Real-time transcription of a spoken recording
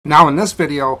Now in this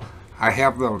video, I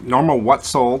have the normal what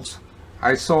solds.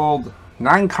 I sold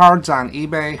 9 cards on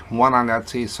eBay, 1 on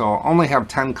Etsy, so I only have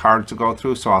 10 cards to go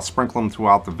through, so I'll sprinkle them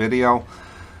throughout the video.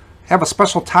 Have a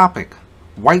special topic,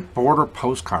 white border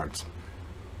postcards.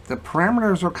 The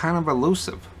parameters are kind of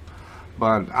elusive,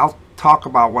 but I'll talk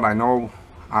about what I know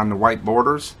on the white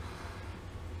borders.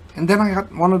 And then I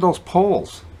got one of those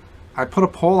polls. I put a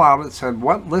poll out that said,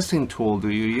 what listing tool do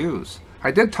you use? I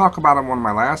did talk about it in one of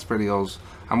my last videos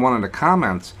on one of the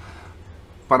comments,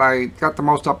 but I got the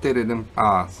most updated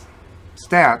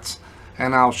stats,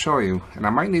 and I'll show you. And I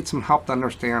might need some help to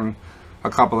understand a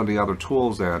couple of the other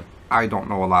tools that I don't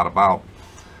know a lot about.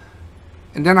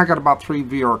 And then I got about 3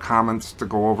 viewer comments to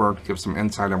go over to give some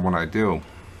insight on what I do.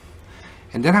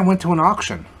 And then I went to an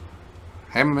auction.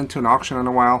 I haven't been to an auction in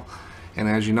a while, and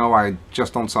as you know, I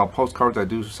just don't sell postcards. I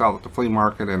do sell at the flea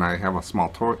market, and I have a small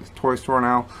toy store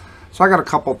now. So I got a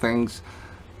couple things.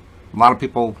 A lot of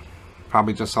people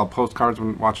probably just sell postcards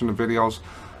when watching the videos,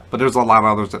 but there's a lot of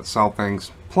others that sell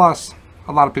things. Plus,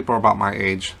 a lot of people are about my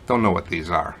age, don't know what these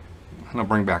are. And I'll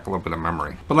bring back a little bit of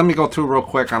memory. But let me go through real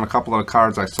quick on a couple of the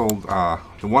cards I sold. The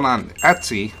one on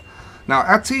Etsy. Now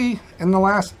Etsy in the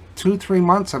last 2-3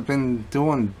 months have been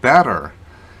doing better.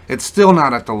 It's still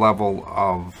not at the level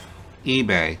of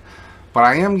eBay, but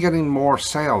I am getting more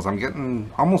sales. I'm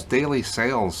getting almost daily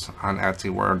sales on Etsy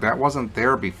where that wasn't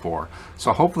there before.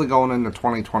 So hopefully going into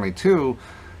 2022,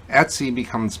 Etsy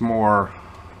becomes more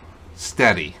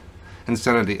steady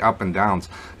instead of the up and downs.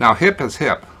 Now hip is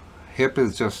hip. Hip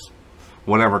is just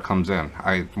whatever comes in.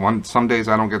 Some days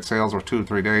I don't get sales, or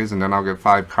 2-3 days, and then I'll get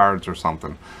 5 cards or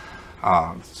something.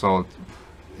 So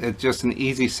it's just an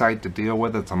easy site to deal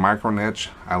with. It's a micro niche.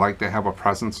 I like to have a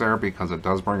presence there because it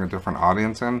does bring a different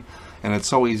audience in, and it's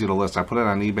so easy to list. I put it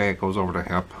on eBay, it goes over to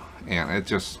hip, and it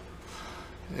just,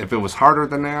 if it was harder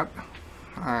than that,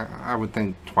 I would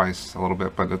think twice a little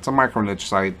bit. But it's a micro niche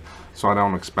site, so I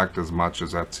don't expect as much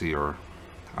as Etsy or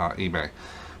eBay.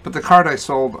 But the card I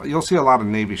sold, you'll see a lot of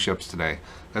Navy ships today.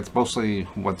 That's mostly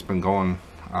what's been going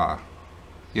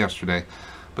yesterday.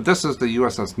 But this is the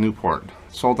USS Newport,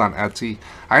 sold on Etsy.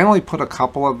 I only put a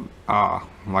couple of, I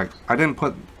didn't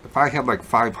put, if I had like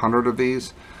 500 of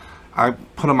these, I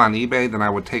put them on eBay, then I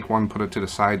would take one, put it to the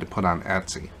side to put on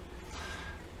Etsy.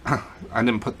 I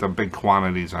didn't put the big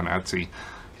quantities on Etsy.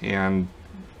 And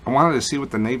I wanted to see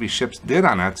what the Navy ships did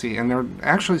on Etsy, and they're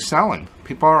actually selling.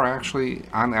 People are actually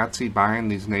on Etsy buying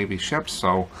these Navy ships.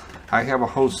 So I have a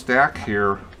whole stack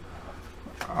here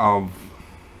of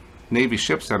Navy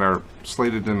ships that are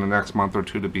slated in the next month or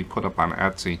two to be put up on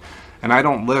Etsy. And I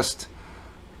don't list,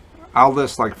 I'll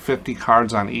list like 50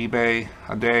 cards on eBay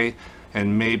a day,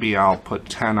 and maybe I'll put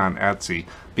 10 on Etsy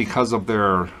because of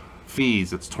their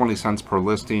fees. It's 20 cents per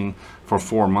listing for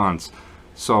 4 months.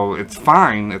 So it's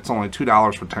fine, it's only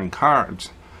 $2 for 10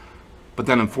 cards, but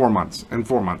then in 4 months, in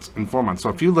 4 months, in 4 months. So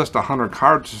if you list 100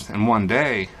 cards in one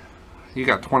day, you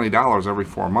got $20 every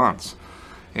 4 months.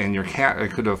 And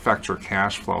it could affect your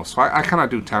cash flow. So I kind of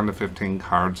do 10 to 15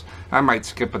 cards. I might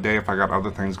skip a day if I got other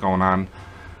things going on.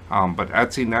 But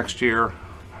Etsy next year,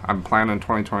 I'm planning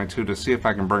 2022 to see if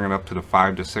I can bring it up to the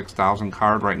 5,000 to 6,000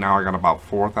 card. Right now I got about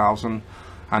 4,000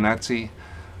 on Etsy,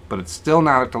 but it's still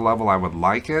not at the level I would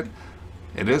like it.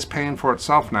 It is paying for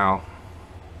itself now,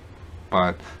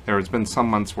 but there has been some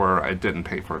months where it didn't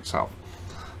pay for itself.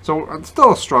 So it's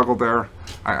still a struggle there.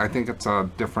 I think it's a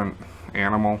different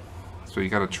animal. So you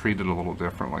got to treat it a little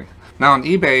differently. Now on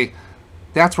eBay,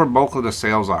 that's where bulk of the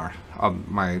sales are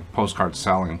of my postcard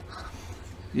selling.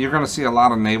 You're going to see a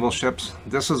lot of naval ships.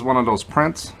 This is one of those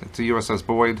prints. It's a USS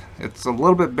Boyd. It's a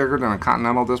little bit bigger than a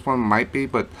Continental. This one might be,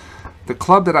 but the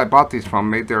club that I bought these from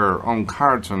made their own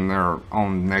cards and their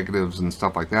own negatives and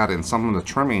stuff like that. And some of the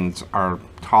trimmings are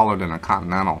taller than a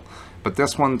Continental. But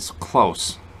this one's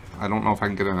close. I don't know if I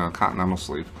can get it in a Continental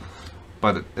sleeve,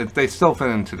 but they still fit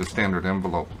into the standard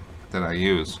envelope that I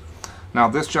use. Now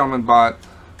this gentleman bought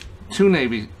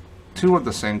 2 of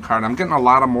the same card. I'm getting a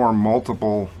lot of more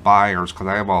multiple buyers because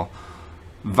I have a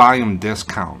volume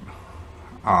discount.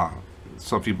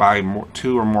 So if you buy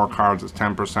 2 or more cards, it's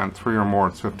 10%, 3 or more,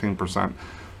 it's 15%.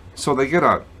 So they get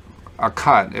a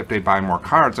cut if they buy more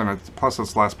cards, and plus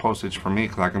it's less postage for me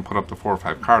because I can put up to 4 or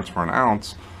 5 cards for an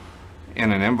ounce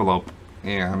in an envelope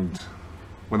and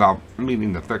without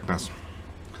meeting the thickness.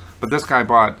 But this guy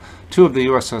bought 2 of the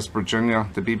USS Virginia,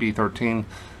 the BB-13.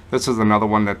 This is another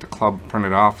one that the club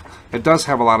printed off. It does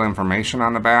have a lot of information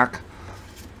on the back.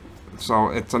 So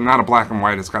it's not a black and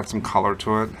white, it's got some color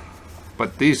to it.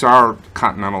 But these are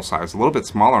Continental size, a little bit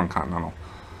smaller than Continental.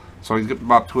 So you get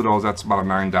about 2 of those, that's about a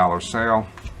 $9 sale.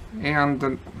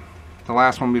 And the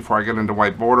last one before I get into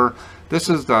white border. This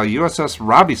is the USS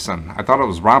Robinson. I thought it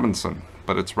was Robinson,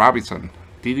 but it's Robinson.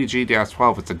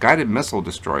 DDG-12. It's a guided missile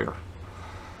destroyer.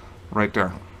 Right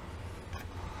there.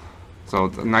 So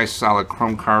it's a nice solid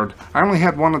chrome card. I only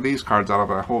had one of these cards out of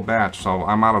a whole batch, so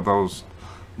I'm out of those.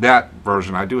 That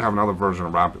version. I do have another version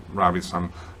of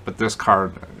Robinson, but this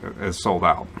card is sold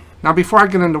out. Now before I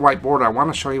get into white border, I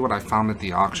want to show you what I found at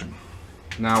the auction.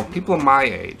 Now people my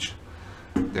age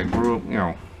that grew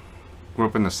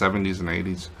up in the 70s and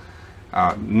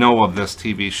 80s know of this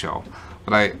TV show.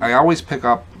 But I always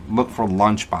look for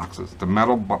lunch boxes, the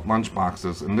metal lunch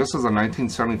boxes, and this is a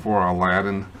 1974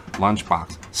 Aladdin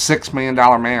lunchbox. $6 Million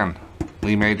Man,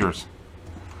 Lee Majors.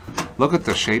 Look at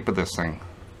the shape of this thing.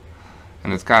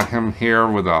 And it's got him here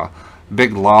with a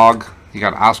big log. You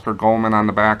got Oscar Goldman on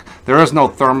the back. There is no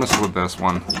thermos with this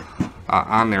one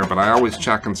on there, but I always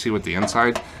check and see what the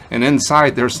inside. And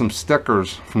inside there's some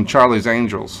stickers from Charlie's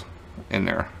Angels in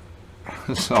there.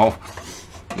 So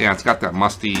yeah, it's got that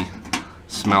musty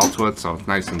smell to it, so it's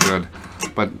nice and good.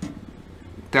 But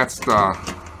that's the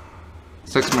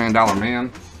 $6 Million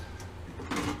Man.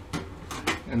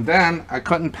 And then I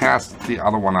couldn't pass the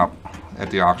other one up at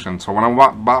the auction, so when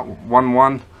I bought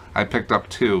one, I picked up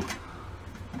two.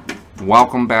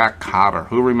 Welcome Back, Kotter.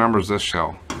 Who remembers this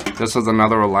show? This is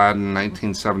another Aladdin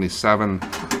 1977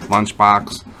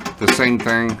 lunchbox. The same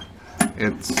thing.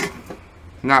 It's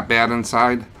not bad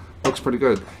inside. Looks pretty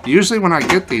good. Usually when I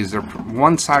get these,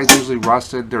 one side's usually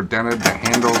rusted, they're dented, the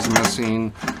handle's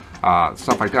missing,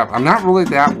 stuff like that. I'm not really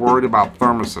that worried about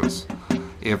thermoses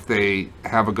if they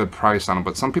have a good price on them,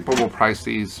 but some people will price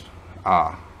these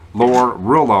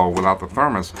real low without the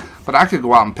thermos. But I could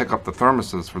go out and pick up the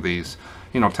thermoses for these,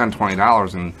 $10,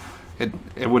 $20, and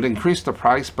it would increase the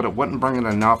price, but it wouldn't bring in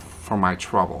enough for my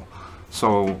trouble.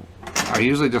 So I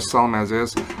usually just sell them as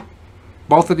is.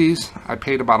 Both of these I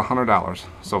paid about $100,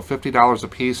 so $50 a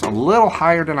piece, a little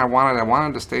higher than I wanted. I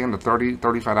wanted to stay in the $30,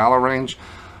 $35 range,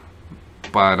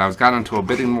 but I was got into a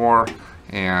bidding war,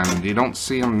 and you don't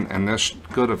see them in this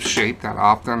good of shape that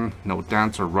often, no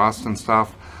dents or rust and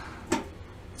stuff.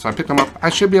 So I picked them up. I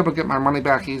should be able to get my money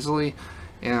back easily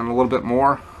and a little bit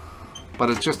more, but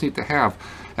it's just neat to have.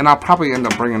 And I'll probably end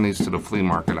up bringing these to the flea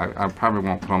market. I probably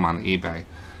won't put them on eBay.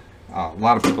 A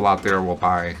lot of people out there will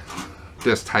buy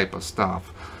this type of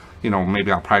stuff.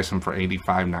 Maybe I'll price them for $85,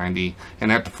 $90,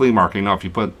 and at the flea market, if you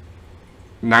put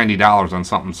 $90 on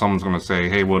something, someone's going to say,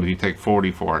 hey, well, did you take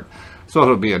 $40 for it? So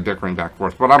it'll be a dickering back and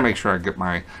forth, but I'll make sure I get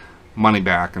my money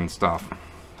back and stuff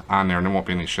on there, and there won't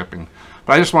be any shipping.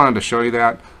 But I just wanted to show you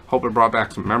that. Hope it brought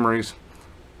back some memories.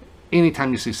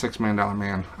 Anytime you see $6 Million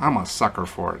Man, I'm a sucker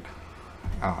for it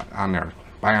on there.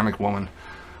 Bionic Woman,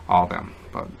 all them.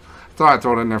 But I thought I'd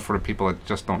throw it in there for the people that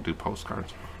just don't do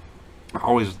postcards. I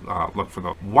always look for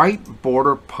the white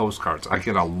border postcards. I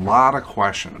get a lot of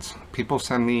questions. People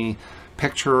send me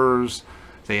pictures.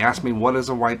 They ask me, what is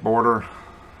a white border?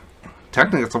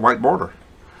 Technically, it's a white border.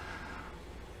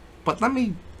 But let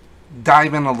me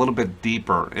dive in a little bit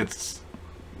deeper.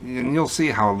 And you'll see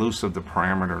how elusive the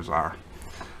parameters are.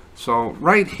 So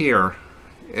right here,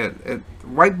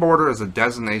 white border is a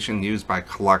designation used by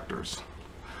collectors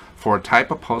for a type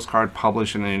of postcard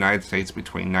published in the United States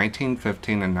between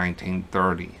 1915 and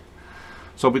 1930.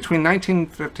 So between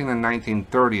 1915 and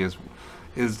 1930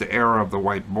 is the era of the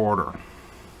white border.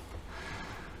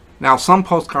 Now some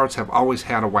postcards have always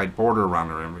had a white border around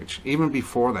their image, even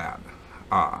before that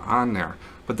on there.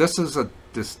 But this is a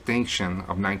distinction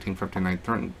of 1915 and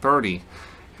 1930.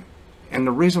 And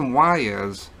the reason why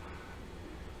is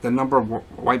the number of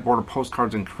white border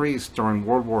postcards increased during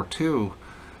World War II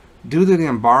due to the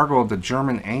embargo of the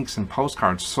German inks and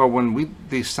postcards. So when we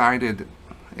decided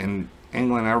in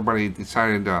England, everybody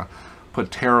decided to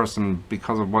put tariffs, and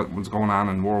because of what was going on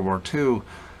in World War II,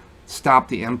 stop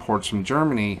the imports from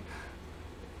Germany,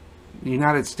 the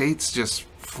United States just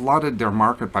flooded their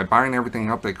market by buying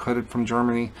everything up they could from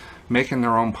Germany, making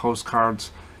their own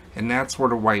postcards, and that's where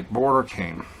the white border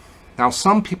came. Now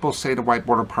some people say the white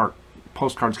border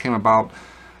postcards came about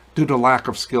due to lack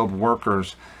of skilled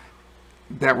workers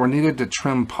that were needed to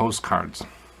trim postcards,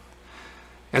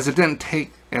 as it didn't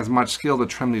take as much skill to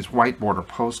trim these white border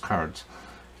postcards,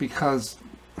 because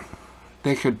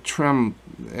they could trim,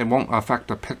 it won't affect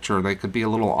the picture, they could be a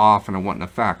little off and it wouldn't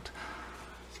affect.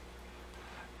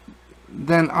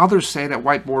 Then others say that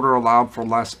white border allowed for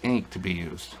less ink to be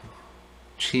used,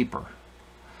 cheaper.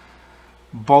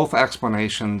 Both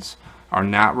explanations are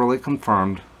not really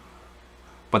confirmed,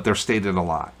 but they're stated a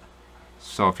lot.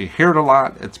 So if you hear it a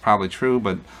lot, it's probably true.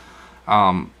 But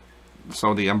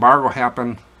so the embargo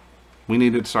happened. We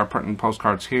needed to start printing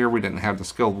postcards here. We didn't have the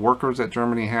skilled workers that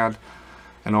Germany had.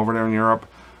 and over there in Europe.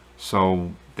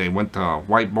 So they went to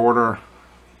white border,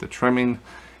 the trimming,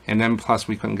 and then plus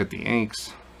we couldn't get the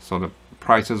inks, so the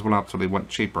prices went up, so they went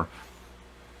cheaper.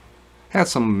 Had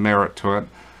some merit to it,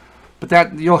 but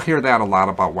that you'll hear that a lot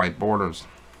about white borders.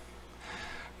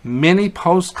 Many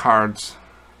postcards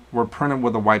were printed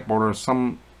with a white border.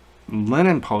 Some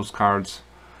linen postcards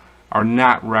are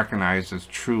not recognized as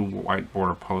true white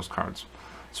border postcards.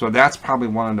 So that's probably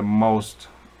one of the most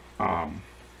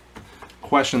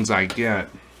questions I get,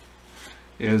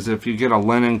 is if you get a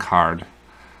linen card,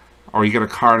 or you get a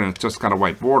card and it's just got a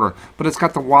white border, but it's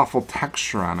got the waffle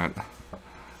texture on it.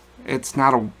 It's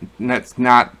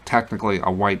not technically a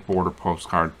white border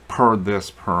postcard per this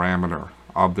parameter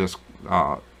of this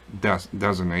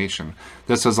designation.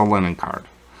 This is a linen card.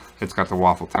 It's got the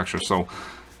waffle texture, so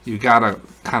you gotta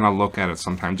kind of look at it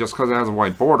sometimes. Just because it has a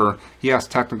white border, yes,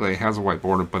 technically it has a white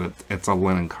border, but it's a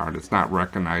linen card. It's not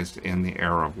recognized in the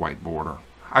era of white border.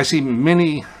 I see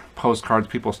many postcards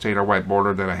people state are white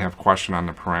border that I have question on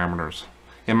the parameters.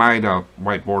 Am I the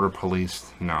white border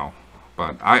police? No.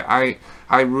 But I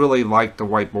really like the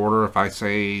white border. If I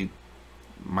say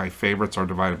my favorites are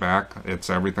divided back, it's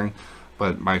everything.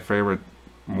 But my favorite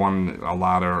one a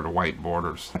lot are the white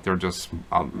borders. They're just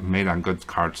made on good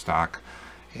cardstock,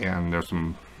 and there's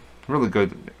some really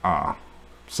good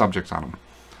subjects on them.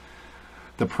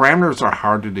 The parameters are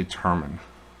hard to determine,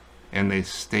 and they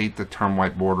state the term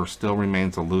white border still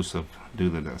remains elusive due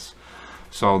to this.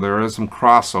 So there is some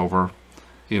crossover.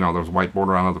 You know, there's white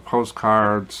border on other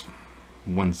postcards.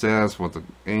 When's this? What's the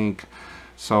ink?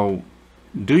 So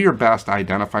do your best to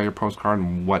identify your postcard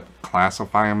and what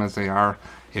classify them as they are.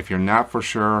 If you're not for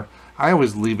sure, I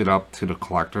always leave it up to the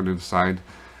collector to decide.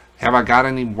 Have I got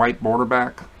any white border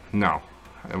back? No.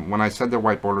 When I said they're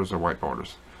white borders, they're white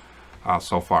borders.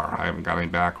 So far, I haven't got any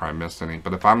back or I missed any.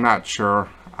 But if I'm not sure,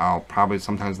 I'll probably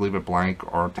sometimes leave it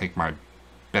blank or take my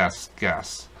best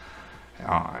guess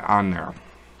on there.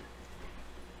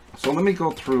 So let me go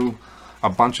through a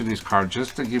bunch of these cards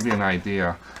just to give you an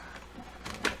idea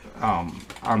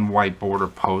on white border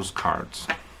postcards,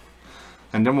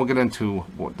 and then we'll get into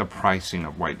the pricing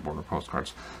of white border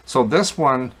postcards. So this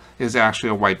one is actually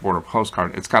a white border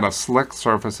postcard. It's got a slick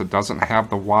surface. It doesn't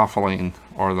have the waffling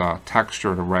or the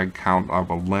texture, the reg count of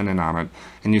a linen on it,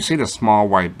 and you see the small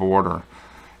white border.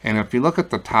 And if you look at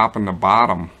the top and the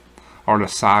bottom, or the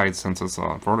sides, since it's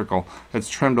vertical, it's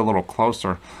trimmed a little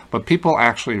closer, but people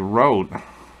actually wrote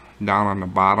down on the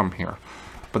bottom here.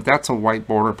 But that's a white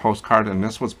border postcard, and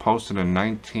this was posted in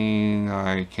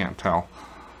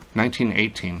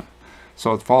 1918.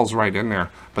 So it falls right in there.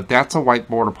 But that's a white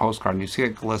border postcard, and you see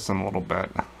it glisten a little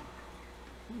bit.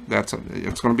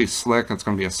 It's going to be slick. It's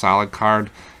going to be a solid card,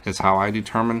 is how I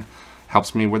determine.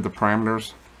 Helps me with the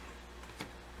parameters.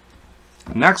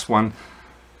 Next one,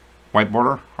 white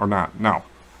border or not? No.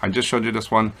 I just showed you this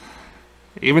one.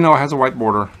 Even though it has a white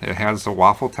border, it has the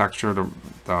waffle texture,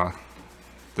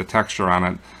 the texture on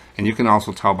it, and you can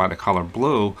also tell by the color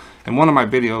blue. In one of my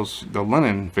videos, the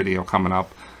linen video coming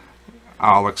up,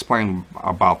 I'll explain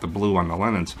about the blue on the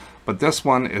linens. But this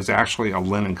one is actually a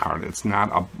linen card. It's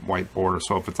not a white border.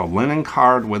 So if it's a linen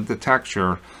card with the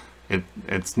texture,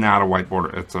 it's not a white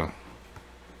border. It's a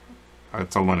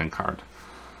linen card.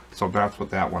 So that's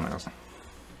what that one is.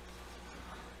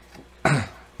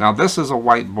 Now this is a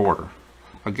white border.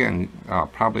 Again,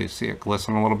 probably see it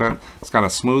glisten a little bit. It's got a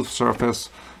smooth surface.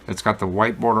 It's got the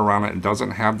white border on it. It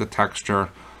doesn't have the texture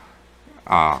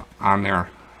on there,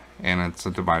 and it's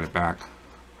a divided back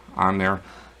on there,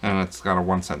 and it's got a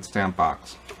 1-cent stamp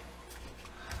box.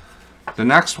 The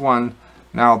next one,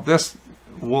 now this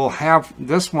will have,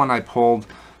 this one I pulled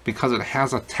because it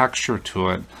has a texture to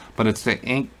it, but it's the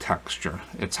ink texture.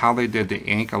 It's how they did the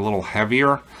ink, a little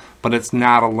heavier, but it's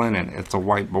not a linen. It's a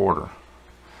white border.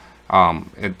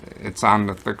 It's on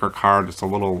the thicker card. It's a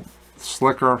little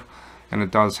slicker, and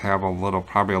it does have a little,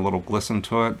 probably a little glisten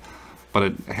to it, but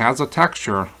it has a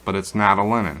texture, but it's not a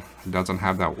linen. It doesn't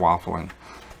have that waffling,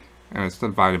 and it's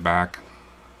divided back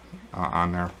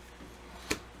on there.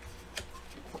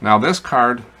 Now this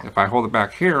card, if I hold it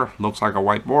back here, looks like a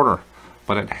white border,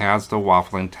 but it has the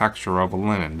waffling texture of a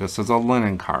linen. This is a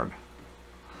linen card.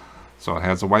 So it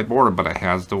has a white border, but it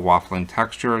has the waffling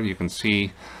texture. You can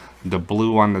see the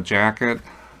blue on the jacket,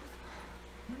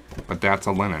 but that's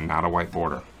a linen, not a white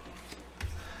border.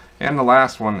 And the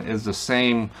last one is the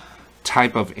same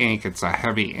type of ink. It's a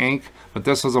heavy ink, but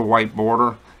this is a white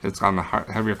border. It's on the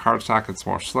heavier cardstock. It's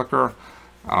more slicker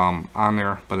on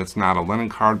there, but it's not a linen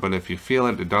card. But if you feel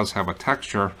it, it does have a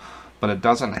texture, but it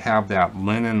doesn't have that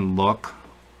linen look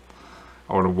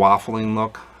or the waffling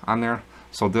look on there.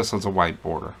 So this is a white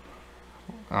border.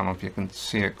 I don't know if you can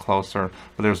see it closer,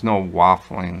 but there's no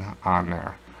waffling on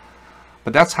there.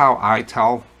 But that's how I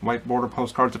tell white border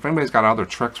postcards. If anybody's got other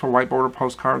tricks for white border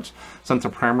postcards, since the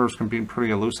parameters can be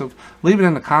pretty elusive, leave it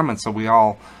in the comments so we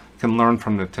all can learn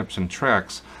from the tips and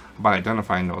tricks about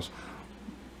identifying those.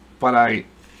 But I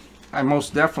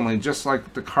most definitely, just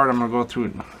like the card I'm going to go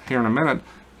through here in a minute,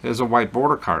 is a white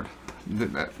border card.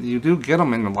 You do get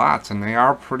them in the lots, and they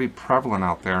are pretty prevalent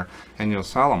out there, and you'll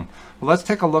sell them. Well, let's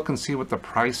take a look and see what the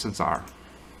prices are.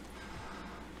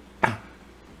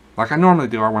 Like I normally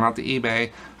do, I went out to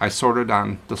eBay, I sorted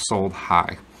on the sold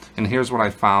high. And here's what I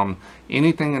found.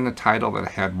 Anything in the title that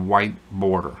had white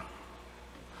border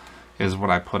is what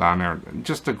I put on there,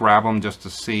 just to grab them, just to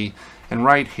see. And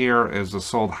right here is the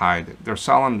sold high. They're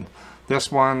selling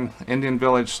this one, Indian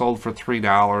Village, sold for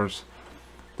 $3.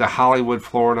 The Hollywood,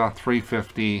 Florida,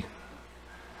 $3.50.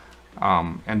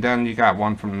 And then you got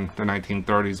one from the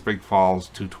 1930s, Big Falls,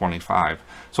 $2.25.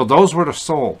 So those were the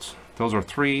solds. Those are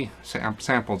 3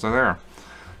 samples are there.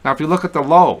 Now if you look at the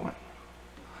low,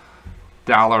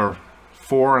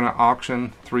 $4 in an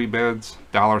auction, 3 bids,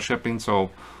 $1 shipping, so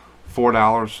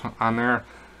 $4 on there.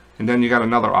 And then you got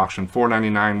another auction,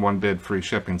 $4.99, 1 bid, free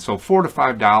shipping. So $4 to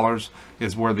 $5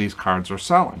 is where these cards are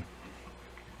selling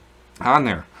on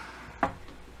there.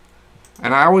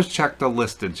 And I always check the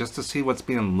listed just to see what's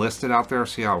being listed out there,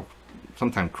 see how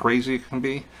sometimes crazy it can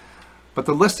be. But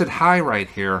the listed high right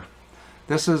here,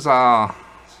 this is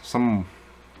some,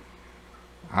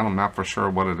 I'm not for sure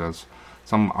what it is,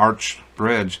 some arch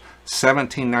bridge,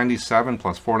 $17.97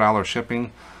 plus $4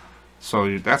 shipping.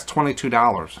 So that's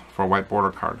 $22 for a white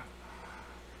border card.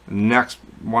 Next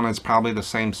one is probably the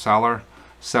same seller,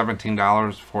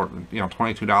 $17 for,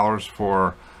 $22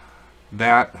 for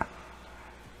that.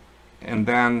 And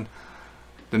then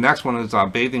the next one is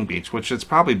Bathing Beach, which is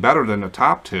probably better than the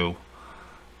top two,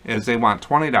 is they want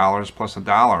 $20 plus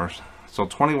 $1. So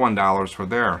 $21 for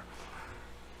there.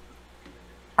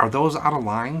 Are those out of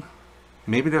line?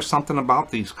 Maybe there's something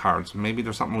about these cards. Maybe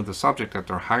there's something with the subject that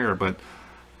they're higher. But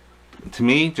to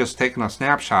me, just taking a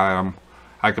snapshot of them,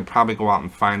 I could probably go out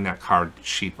and find that card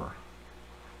cheaper.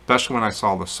 Especially when I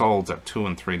saw the solds at $2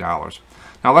 and $3.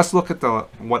 Now let's look at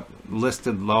what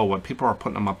listed low, what people are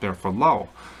putting them up there for low.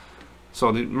 So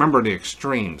remember the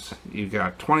extremes. You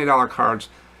got $20 cards.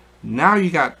 Now you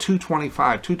got $2.25,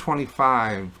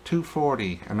 $2.25,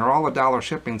 $2.40, and they're all $1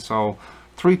 shipping, so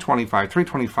 $3.25,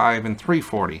 $3.25, and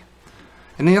 $3.40.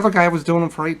 And the other guy was doing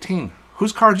them for $18.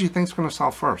 Whose cards do you think is going to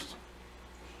sell first?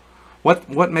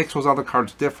 What makes those other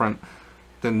cards different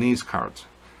than these cards?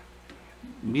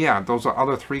 Yeah, those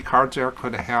other 3 cards there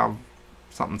could have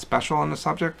something special on the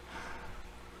subject.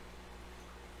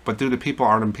 But are the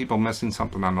people missing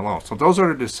something on the low? So those are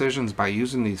the decisions by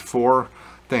using these 4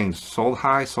 things: sold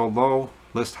high, sold low,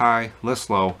 list high, list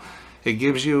low. It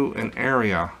gives you an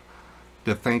area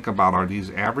to think about. Are these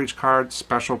average cards,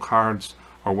 special cards,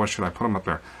 or what should I put them up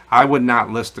there? I would not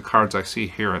list the cards I see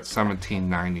here at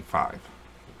 $17.95,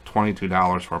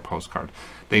 $22 for a postcard.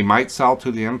 They might sell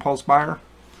to the impulse buyer,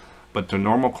 but the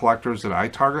normal collectors that I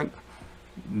target,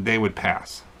 they would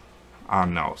pass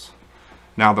on those.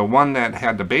 Now the one that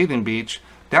had the Bathing Beach,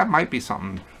 that might be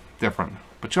something different.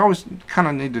 But you always kind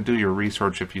of need to do your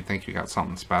research if you think you got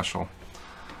something special.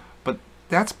 But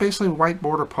that's basically white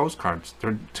border postcards.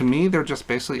 To me, they're just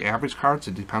basically average cards.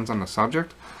 It depends on the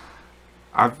subject.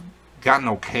 I've gotten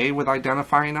okay with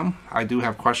identifying them. I do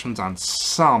have questions on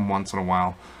some once in a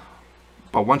while.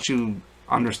 But once you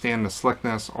understand the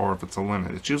slickness, or if it's a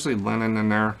linen, it's usually linen in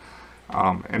there.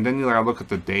 And then you gotta look at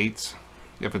the dates,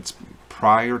 if it's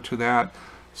prior to that.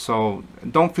 So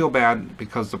don't feel bad,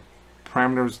 because the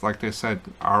parameters, like they said,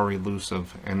 are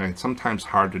elusive and it's sometimes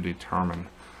hard to determine.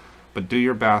 But do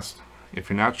your best. If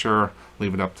you're not sure,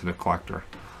 leave it up to the collector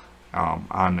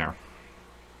on there.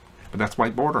 But that's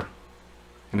white border.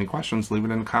 Any questions, leave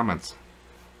it in the comments.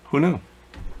 Who knew?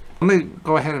 Let me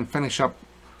go ahead and finish up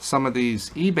some of these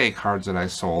eBay cards that I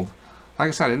sold. Like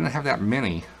I said, I didn't have that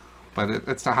many, but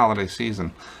it's the holiday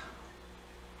season.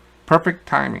 Perfect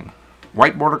timing.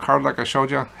 White border card, like I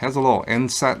showed you, has a little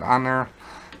inset on there.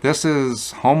 This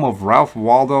is home of Ralph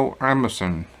Waldo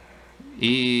Emerson.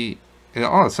 It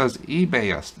says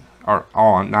eBayist, or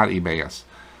not eBayist,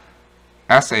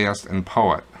 essayist and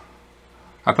poet.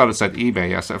 I thought it said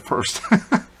eBayist at first.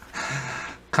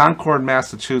 Concord,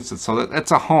 Massachusetts. So it's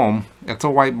a home. It's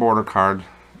a white border card.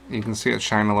 You can see it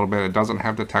shine a little bit. It doesn't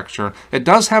have the texture. It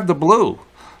does have the blue,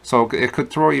 so it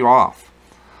could throw you off.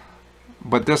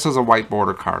 But this is a white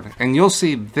border card, and you'll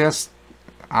see this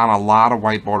on a lot of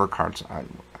white border cards.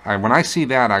 When I see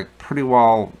that, I pretty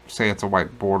well say it's a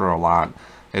white border a lot.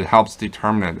 It helps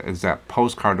determine it. Is that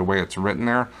postcard, the way it's written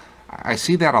there, I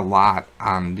see that a lot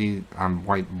on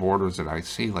white borders that I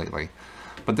see lately.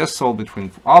 But this sold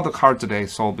between, all the cards today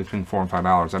sold between $4 and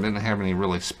 $5. I didn't have any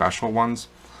really special ones.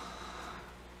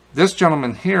 This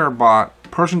gentleman here bought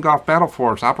Persian Gulf Battle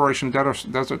Force, Operation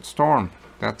Desert Storm.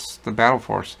 That's the Battle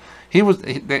Force. I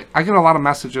get a lot of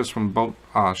messages from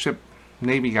ship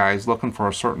Navy guys looking for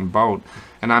a certain boat,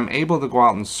 and I'm able to go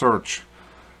out and search.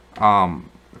 From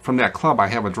that club, I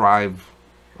have a drive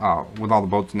with all the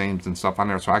boats names and stuff on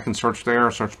there, so I can search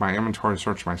there, search my inventory,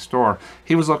 search my store.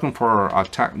 He was looking for a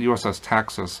USS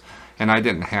Texas, and I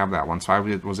didn't have that one, so I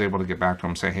was able to get back to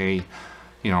him and say, hey,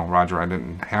 you know, Roger, I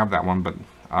didn't have that one, but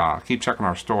keep checking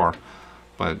our store.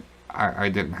 But I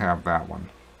didn't have that one.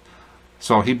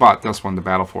 So he bought this one, the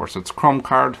Battle Force. It's chrome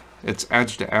card. It's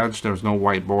edge to edge. There's no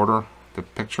white border, the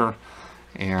picture.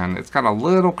 And it's got a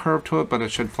little curve to it, but it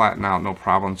should flatten out, no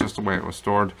problem. It's just the way it was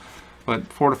stored. But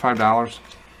 $4 to $5.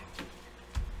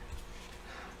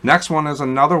 Next one is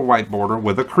another white border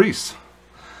with a crease.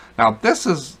 Now this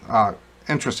is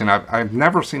interesting. I've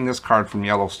never seen this card from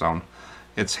Yellowstone.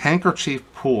 It's Handkerchief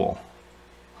Pool.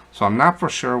 So I'm not for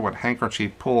sure what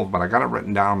Handkerchief Pool, but I got it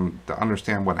written down to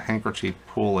understand what Handkerchief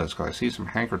Pool is, because I see some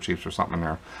handkerchiefs or something in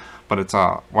there. But it's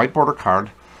a white border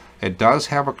card. It does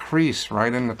have a crease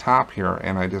right in the top here,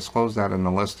 and I disclosed that in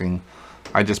the listing.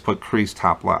 I just put crease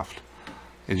top left.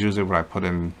 Is usually what I put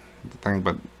in the thing,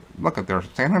 but look at, they're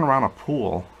standing around a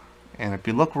pool, and if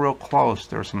you look real close,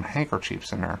 there's some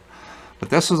handkerchiefs in there. But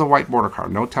this is a white border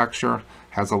card, no texture,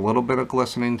 has a little bit of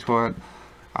glistening to it.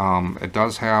 It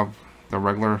does have the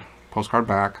regular postcard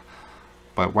back,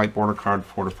 but white border card,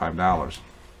 $4 to $5.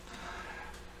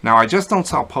 Now I just don't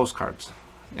sell postcards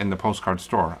in the postcard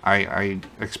store. I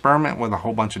experiment with a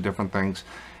whole bunch of different things,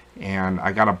 and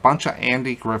I got a bunch of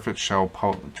Andy Griffith Show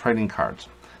trading cards.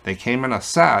 They came in a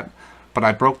set, but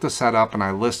I broke the set up and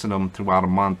I listed them throughout a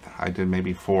month. I did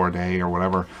maybe 4 a day or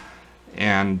whatever,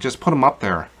 and just put them up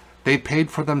there. They paid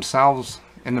for themselves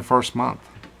in the first month.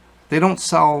 They don't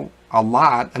sell a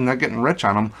lot, and they're getting rich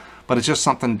on them, but it's just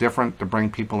something different to bring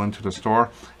people into the store.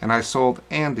 And I sold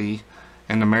Andy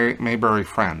and the Mayberry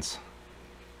Friends.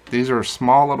 These are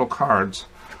small little cards.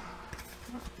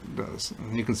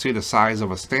 You can see the size of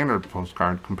a standard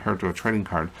postcard compared to a trading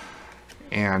card.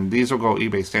 And these will go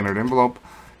eBay standard envelope.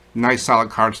 Nice solid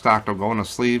card stock. They'll go in a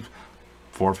sleeve.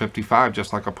 $4.55,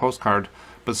 just like a postcard.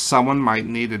 But someone might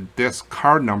need this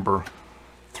card number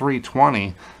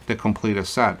 320 to complete a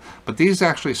set. But these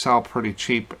actually sell pretty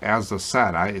cheap as a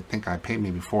set. I think I paid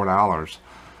maybe $4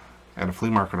 at a flea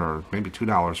market, or maybe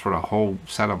 $2 for the whole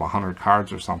set of 100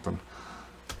 cards or something.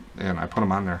 And I put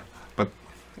them on there. But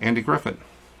Andy Griffith,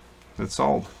 it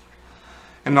sold.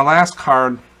 And the last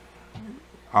card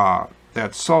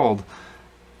that sold,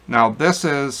 now this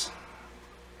is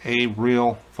a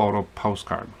real photo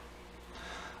postcard.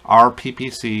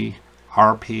 RPPC,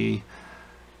 RP,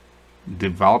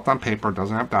 developed on paper,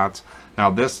 doesn't have dots.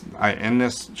 Now this, in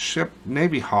this ship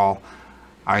Navy haul,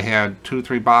 I had 2 or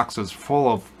 3 boxes full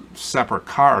of separate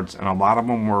cards, and a lot of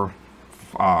them were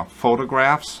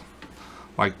photographs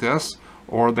like this,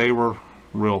 or they were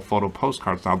real photo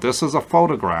postcards. Now this is a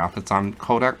photograph. It's on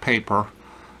Kodak paper.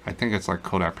 I think it's like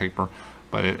Kodak paper,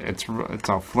 but it's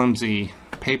a flimsy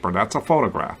paper. That's a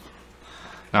photograph.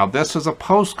 Now this is a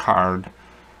postcard.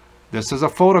 This is a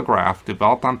photograph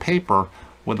developed on paper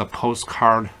with a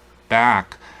postcard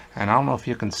back, and I don't know if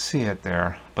you can see it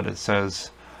there, but it says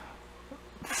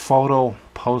photo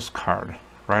postcard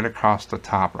right across the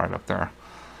top, right up there.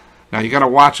 Now you got to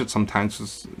watch it sometimes,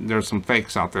 'cause there's some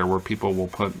fakes out there where people will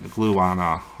put glue on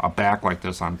a back like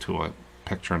this onto a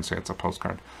picture and say it's a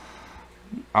postcard.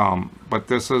 But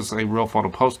this is a real photo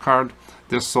postcard.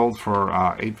 This sold for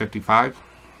 $8.55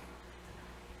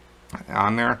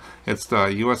 on there. It's the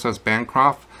USS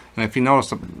Bancroft, and if you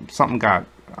notice, something got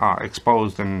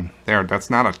exposed in there. That's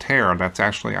not a tear, that's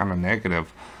actually on a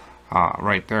negative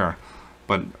right there.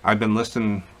 But I've been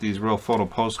listing these real photo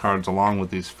postcards along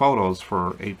with these photos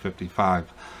for $8.55,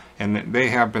 and they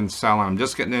have been selling. I'm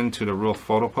just getting into the real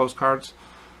photo postcards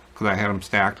because I had them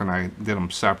stacked and I did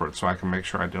them separate so I can make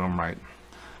sure I do them right.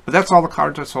 But that's all the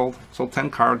cards I sold. Sold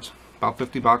 10 cards, about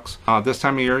 50 bucks. This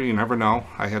time of year, you never know.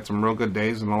 I had some real good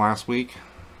days in the last week,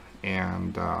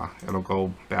 and it'll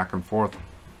go back and forth.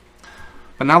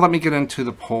 But now let me get into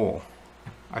the poll.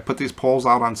 I put these polls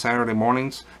out on Saturday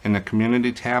mornings in the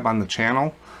community tab on the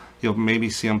channel. You'll maybe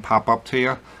see them pop up to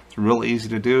you. It's real easy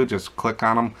to do. Just click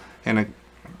on them, and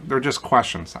they're just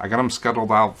questions. I got them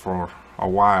scheduled out for a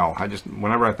while.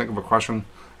 Whenever I think of a question,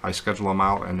 I schedule them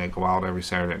out, and they go out every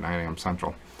Saturday at 9 a.m.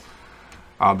 Central.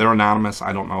 They're anonymous.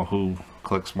 I don't know who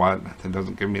clicks what. It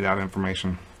doesn't give me that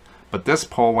information. But this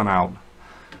poll went out.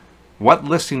 What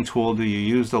listing tool do you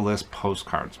use to list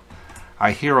postcards?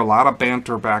 I hear a lot of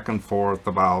banter back and forth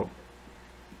about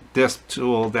this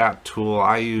tool, that tool,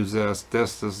 I use this,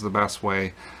 this is the best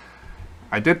way.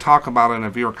 I did talk about it in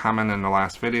a viewer comment in the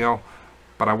last video,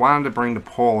 but I wanted to bring the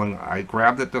poll, and I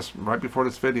grabbed it just right before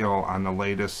this video on the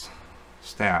latest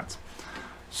stats.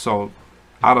 So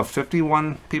out of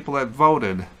 51 people that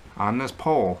voted on this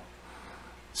poll,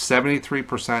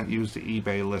 73% used the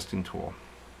eBay listing tool.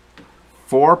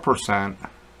 4%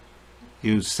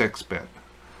 used 6-bit.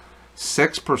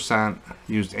 6%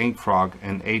 used InkFrog,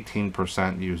 and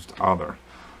 18% used other.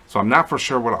 So I'm not for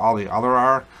sure what all the other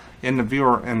are. In the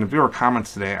viewer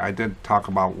comments today, I did talk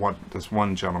about what this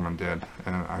one gentleman did,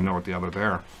 and I know what the other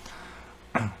there.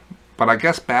 But I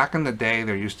guess back in the day,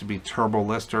 there used to be Turbo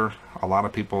Lister. A lot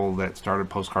of people that started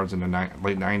postcards in the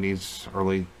late 90s,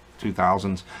 early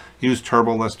 2000s used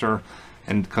Turbo Lister,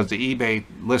 and because the eBay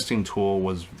listing tool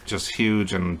was just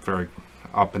huge and very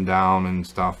up and down and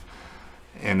stuff,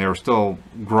 and they were still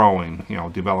growing, you know,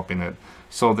 developing it.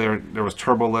 So there was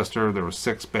Turbo Lister, there was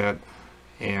 6-bit,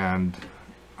 and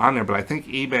on there. But I think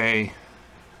eBay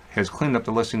has cleaned up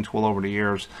the listing tool over the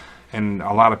years, and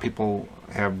a lot of people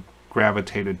have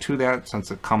gravitated to that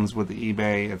since it comes with the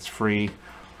eBay. It's free.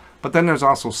 But then there's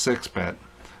also 6-bit.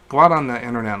 Go out on the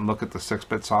internet and look at the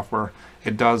 6-bit software.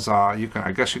 It does, I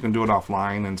guess you can do it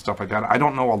offline and stuff like that. I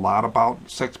don't know a lot about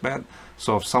 6-bit,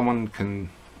 so if someone can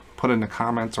put in the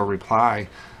comments or reply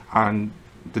on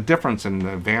the difference in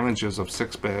the advantages of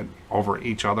 6-bit over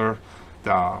each other,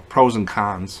 the pros and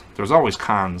cons. There's always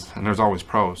cons and there's always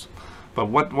pros. But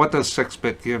what does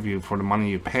 6-bit give you for the money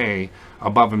you pay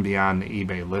above and beyond the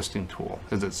eBay listing tool?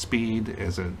 Is it speed?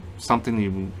 Is it something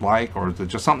you like? Or is it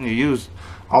just something you use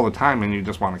all the time and you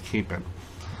just want to keep it?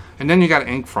 And then you got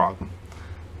InkFrog.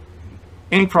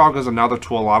 InkFrog is another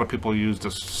tool a lot of people use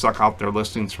to suck out their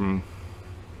listings from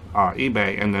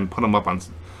eBay and then put them up on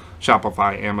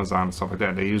Shopify, Amazon, and stuff like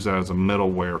that. They use that as a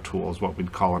middleware tool, is what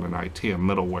we'd call it in IT, a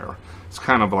middleware. It's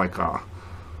kind of like a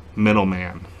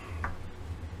middleman.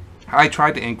 I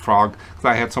tried the InkFrog because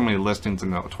I had so many listings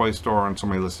in the toy store and so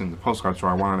many listings in the postcard store.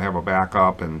 I wanted to have a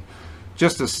backup and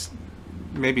just to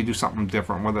maybe do something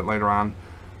different with it later on.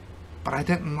 But I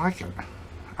didn't like it.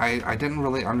 I didn't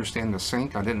really understand the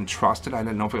sync. I didn't trust it. I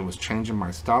didn't know if it was changing my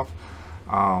stuff.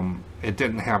 It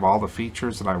didn't have all the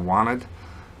features that I wanted,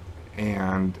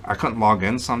 and I couldn't log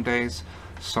in some days.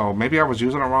 So maybe I was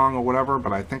using it wrong or whatever,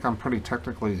 but I think I'm pretty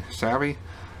technically savvy.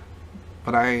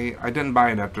 But I didn't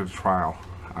buy it after the trial.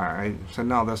 I said,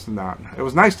 no, this is not. It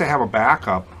was nice to have a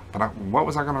backup, but what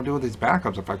was I going to do with these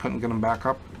backups if I couldn't get them back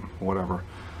up? Whatever.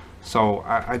 So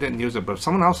I didn't use it. But if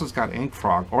someone else has got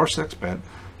InkFrog or 6-bit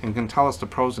and can tell us the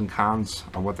pros and cons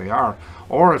of what they are,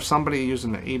 or if somebody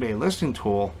using the eBay listing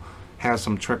tool has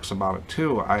some tricks about it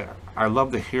too, I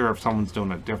love to hear if someone's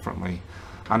doing it differently.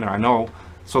 I know.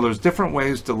 So there's different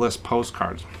ways to list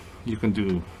postcards. You can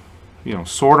do,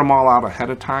 sort them all out ahead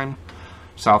of time.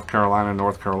 South Carolina,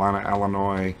 North Carolina,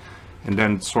 Illinois, and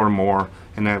then sort of more,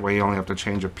 and that way you only have to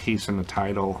change a piece in the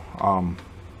title,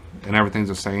 and everything's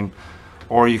the same.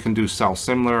 Or you can do sell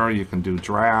similar, you can do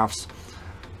drafts.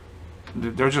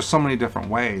 There's just so many different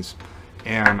ways,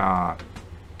 and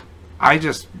I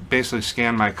just basically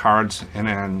scan my cards and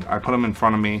then I put them in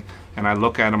front of me and I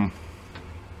look at them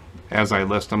as I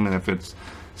list them. And if it's,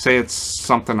 say it's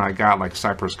something I got like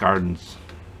Cypress Gardens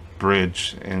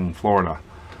Bridge in Florida,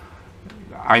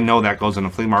 I know that goes in a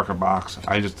flea market box.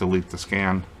 I just delete the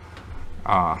scan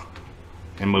and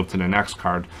move to the next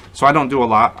card. So I don't do a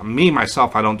lot.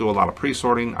 Myself, I don't do a lot of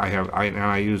pre-sorting.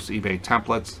 I use eBay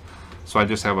templates, so I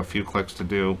just have a few clicks to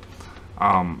do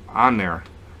on there.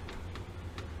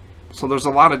 So there's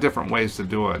a lot of different ways to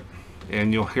do it,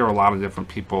 and you'll hear a lot of different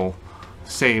people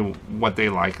say what they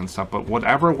like and stuff. But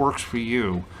whatever works for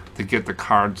you to get the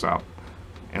cards up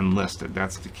and listed,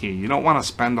 that's the key. You don't want to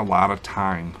spend a lot of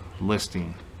time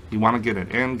listing. You want to get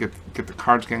it in, get the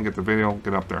cards in, get the video,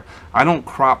 get up there. I don't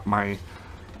crop my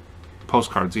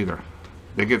postcards either.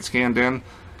 They get scanned in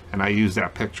and I use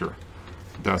that picture.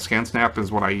 The scan snap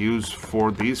is what I use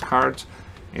for these cards,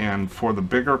 and for the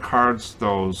bigger cards,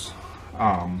 those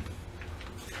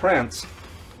prints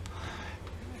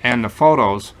and the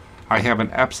photos, I have an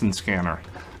Epson scanner.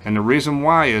 And the reason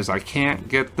why is I can't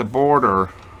get the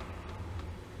border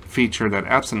feature that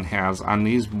Epson has on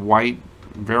these white,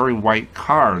 very white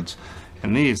cards,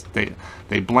 and these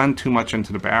they blend too much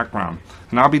into the background.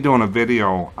 And I'll be doing a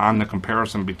video on the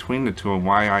comparison between the two and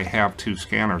why I have two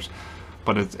scanners,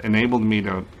 but it's enabled me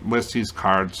to list these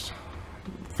cards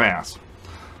fast.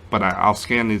 But I'll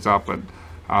scan these up, but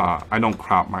I don't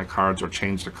crop my cards or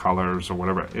change the colors or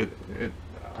whatever.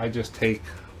 I just take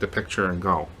the picture and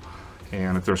go.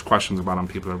 And if there's questions about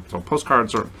them,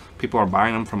 postcards people are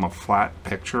buying them from a flat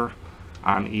picture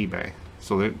on eBay.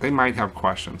 So they might have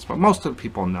questions, but most of the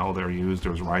people know they're used.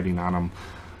 There's writing on them.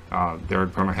 They're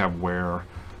going to have wear,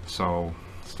 so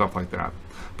stuff like that.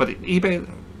 But eBay,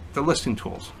 the listing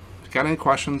tools. If you got any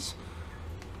questions,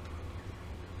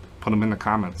 put them in the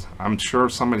comments. I'm sure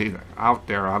somebody out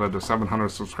there, out of the 700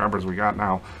 subscribers we got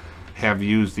now, have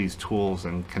used these tools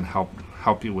and can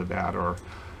help you with that, or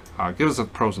give us the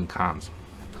pros and cons.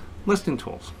 Listing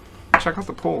tools. Check out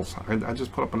the polls. I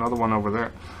just put up another one over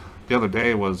there the other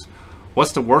day. Was,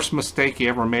 what's the worst mistake you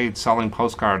ever made selling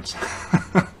postcards?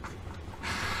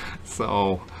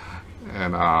 So,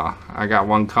 and I got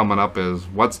one coming up, is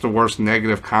what's the worst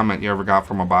negative comment you ever got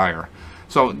from a buyer?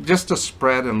 So just to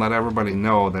spread and let everybody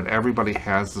know that everybody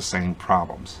has the same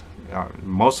problems.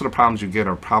 Most of the problems you get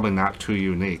are probably not too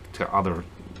unique to other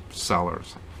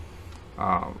sellers.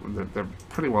 They're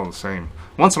pretty well the same.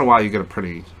 Once in a while you get a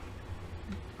pretty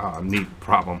neat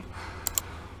problem.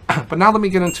 But now let me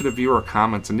get into the viewer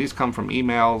comments, and these come from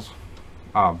emails,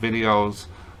 videos,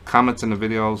 comments in the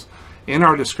videos. In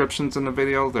our descriptions in the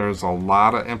video, there's a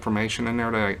lot of information in there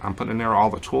that I'm putting in there,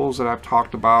 all the tools that I've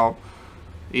talked about,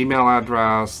 email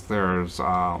address, there's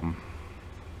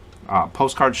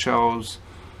postcard shows,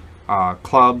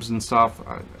 clubs and stuff,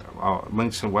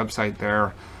 links to the website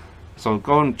there. So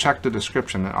go and check the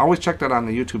description. And always check that on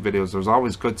the YouTube videos. There's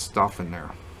always good stuff in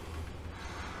there.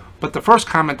 But the first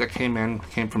comment that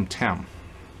came from Tim.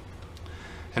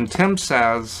 And Tim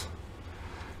says,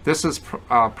 this is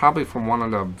probably from one of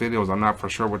the videos, I'm not for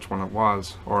sure which one it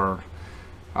was, or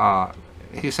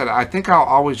he said, I think I'll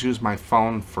always use my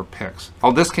phone for pics.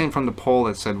 Oh, this came from the poll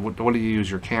that said, what do you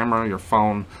use, your camera, your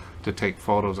phone to take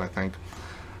photos, I think.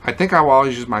 I think I will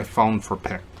always use my phone for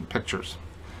pictures.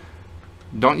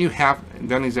 Don't you have,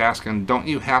 then he's asking, don't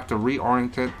you have to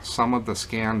reorient some of the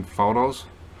scanned photos?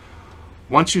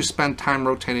 Once you spend time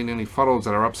rotating any photos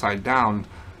that are upside down,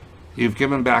 you've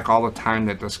given back all the time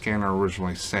that the scanner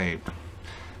originally saved.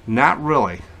 Not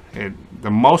really. The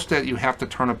most that you have to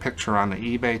turn a picture on the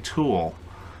eBay tool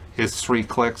is 3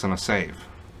 clicks and a save.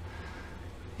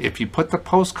 If you put the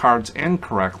postcards in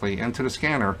correctly into the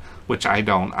scanner, which I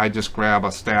don't, I just grab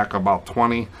a stack of about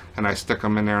 20 and I stick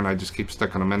them in there, and I just keep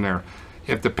sticking them in there.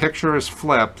 If the picture is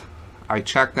flipped, I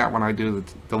check that when I do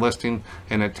the listing,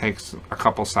 and it takes a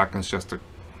couple seconds just to,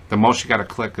 the most you got to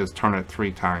click is turn it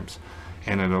 3 times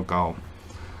and it'll go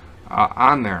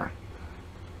on there.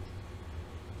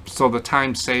 So the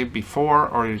time saved before,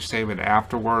 or you save it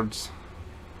afterwards,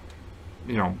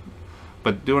 you know.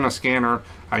 But doing a scanner,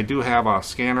 I do have a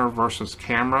scanner versus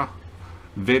camera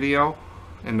video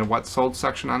in the what sold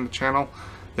section on the channel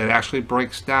that actually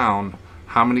breaks down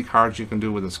how many cards you can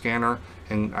do with a scanner.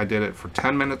 And I did it for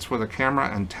 10 minutes with a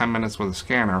camera and 10 minutes with a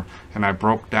scanner, and I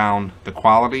broke down the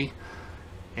quality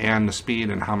and the speed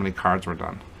and how many cards were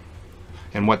done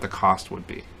and what the cost would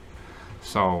be.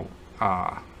 So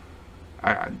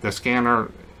the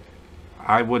scanner,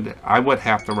 I would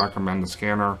have to recommend the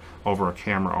scanner over a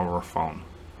camera over a phone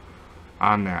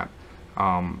on that.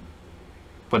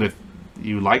 But if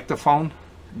you like the phone,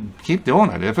 keep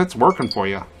doing it. If it's working for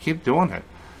you, keep doing it.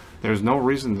 There's no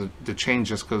reason to change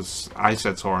just because I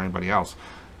said so or anybody else.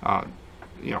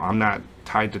 You know, I'm not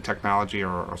tied to technology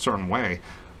or a certain way,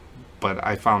 but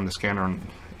I found the scanner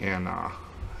and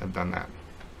have done that.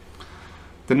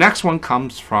 The next one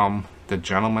comes from the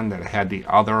gentleman that had the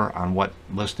other on what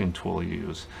listing tool you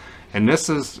use. And this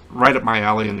is right up my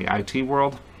alley in the IT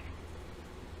world.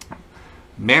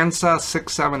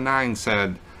 Mansa679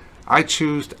 said, I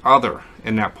choose other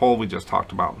in that poll we just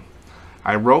talked about.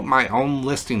 I wrote my own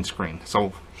listing screen.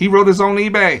 So he wrote his own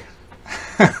eBay.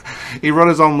 He wrote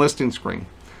his own listing screen.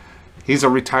 He's a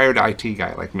retired IT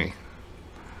guy like me.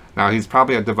 Now he's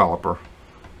probably a developer.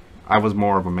 I was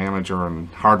more of a manager and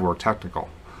hardware technical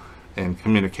and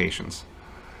communications.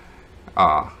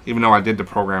 Even though I did the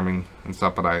programming and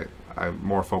stuff, but I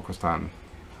more focused on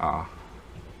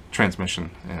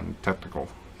transmission and technical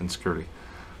and security.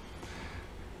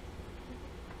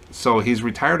 So he's a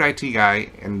retired IT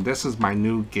guy, and this is my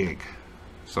new gig.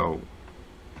 So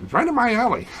it's right in my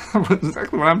alley.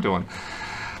 Exactly what I'm doing.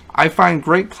 I find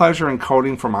great pleasure in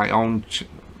coding for my own,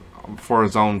 for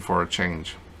a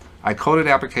change. I coded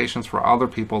applications for other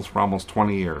people's for almost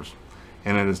 20 years,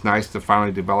 and it is nice to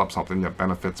finally develop something that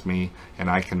benefits me and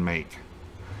I can make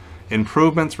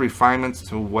improvements, refinements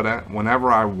to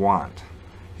whenever I want.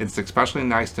 It's especially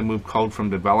nice to move code from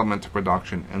development to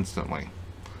production instantly.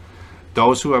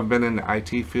 Those who have been in the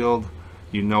IT field,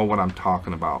 you know what I'm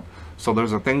talking about. So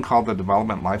there's a thing called the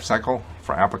development lifecycle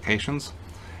for applications,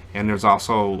 and there's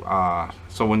also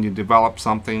so when you develop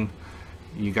something,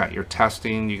 You got your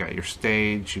testing, you got your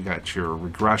stage, you got your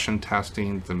regression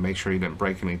testing to make sure you didn't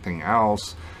break anything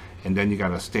else, and then you got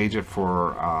to stage it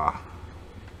for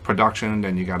production,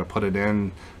 then you got to put it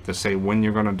in to say when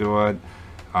you're going to do it,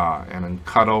 and then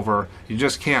cut over. You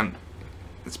just can't,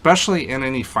 especially in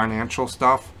any financial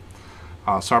stuff,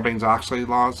 Sarbanes-Oxley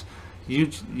laws,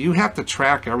 you have to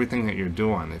track everything that you're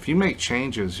doing. If you make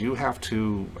changes, you have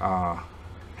to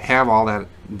have all that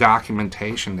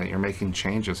documentation that you're making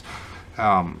changes.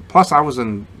 Plus, I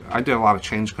did a lot of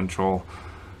change control,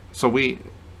 so you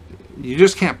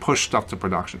just can't push stuff to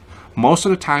production. Most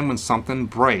of the time when something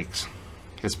breaks,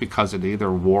 it's because it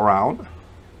either wore out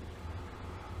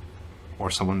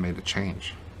or someone made a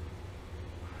change.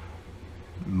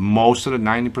 Most of the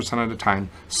 90% of the time,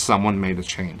 someone made a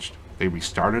change. They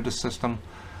restarted the system,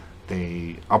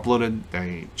 they uploaded,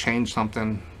 they changed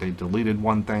something, they deleted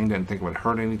one thing, didn't think it would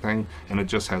hurt anything, and it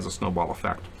just has a snowball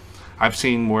effect. I've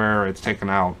seen where it's taken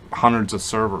out hundreds of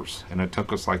servers, and it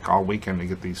took us like all weekend to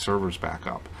get these servers back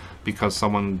up because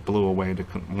someone blew away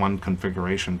one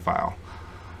configuration file,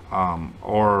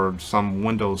 or some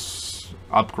Windows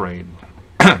upgrade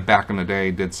back in the day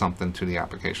did something to the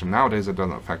application. Nowadays it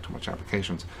doesn't affect too much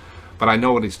applications, but I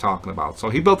know what he's talking about. So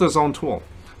he built his own tool.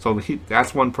 So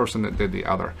that's one person that did the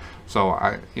other. So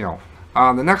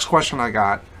the next question I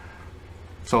got,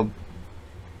 so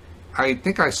I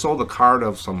think I sold a card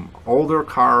of some older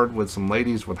card with some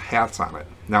ladies with hats on it.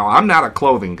 Now, I'm not a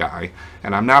clothing guy,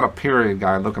 and I'm not a period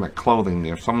guy looking at clothing.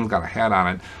 If someone's got a hat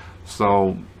on it,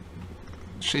 so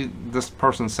this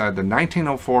person said the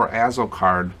 1904 Azo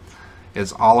card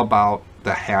is all about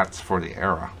the hats for the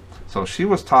era. So she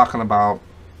was talking about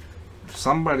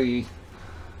somebody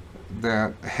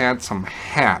that had some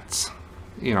hats,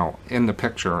 in the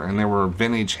picture, and they were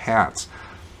vintage hats.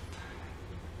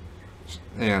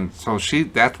 And so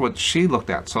that's what she looked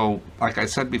at. So like I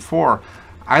said before,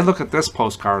 I look at this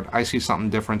postcard, I see something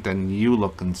different than you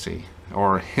look and see,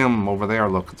 or him over there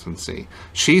looks and see.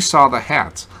 She saw the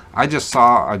hats. I just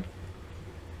saw a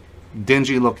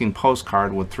dingy looking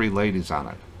postcard with 3 ladies on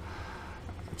it.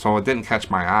 So it didn't catch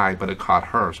my eye, but it caught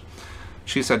hers.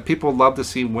 She said people love to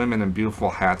see women in beautiful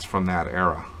hats from that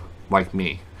era, like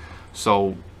me.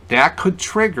 So that could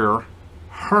trigger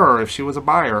her, if she was a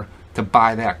buyer, to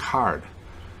buy that card.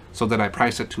 So did I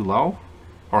price it too low?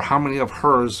 Or how many of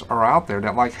hers are out there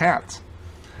that like hats?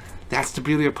 That's the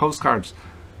beauty of postcards.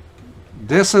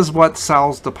 This is what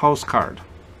sells the postcard.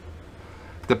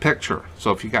 The picture.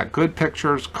 So if you got good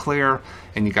pictures, clear,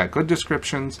 and you got good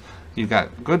descriptions, you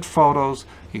got good photos,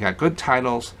 you got good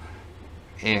titles,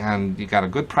 and you got a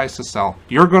good price to sell,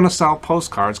 you're going to sell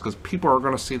postcards because people are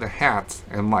going to see the hats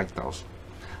and like those.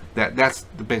 That's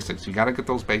the basics. You got to get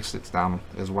those basics down,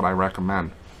 is what I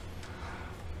recommend.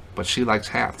 But she likes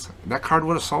hats. That card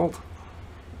would have sold.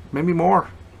 Maybe more.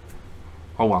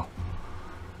 Oh well.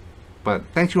 But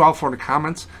thank you all for the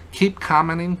comments. Keep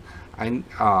commenting.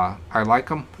 I like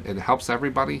them. It helps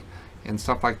everybody and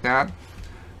stuff like that.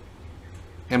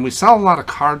 And we sell a lot of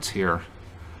cards here.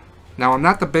 Now, I'm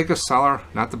not the biggest seller,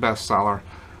 not the best seller,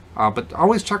 but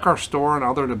always check our store and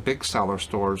other the big seller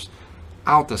stores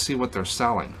out to see what they're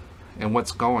selling and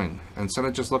what's going. Instead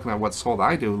of just looking at what's sold,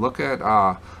 I do. Look at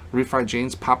Refried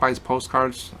Jeans, Popeye's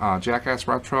Postcards, Jackass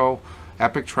Retro,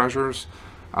 Epic Treasures.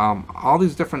 All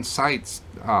these different sites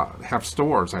have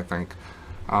stores, I think.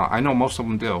 I know most of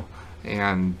them do.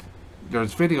 And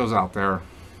there's videos out there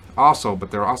also, but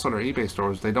they're also their eBay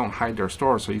stores. They don't hide their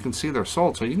stores, so you can see they're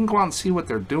sold. So you can go out and see what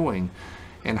they're doing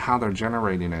and how they're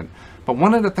generating it. But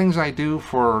one of the things I do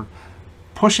for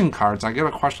pushing cards, I get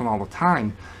a question all the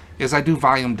time, is I do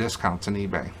volume discounts in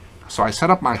eBay. So I set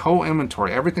up my whole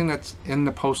inventory. Everything that's in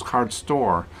the postcard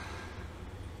store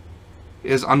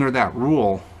is under that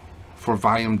rule for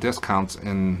volume discounts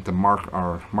in the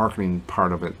marketing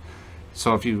part of it.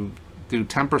 So if you do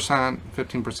 10%,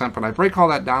 15%, but I break all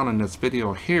that down in this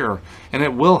video here, and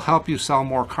it will help you sell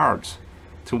more cards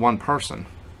to one person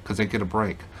because they get a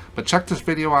break. But check this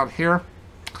video out here.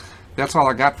 That's all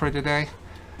I got for you today.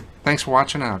 Thanks for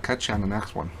watching, and I'll catch you on the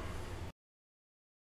next one.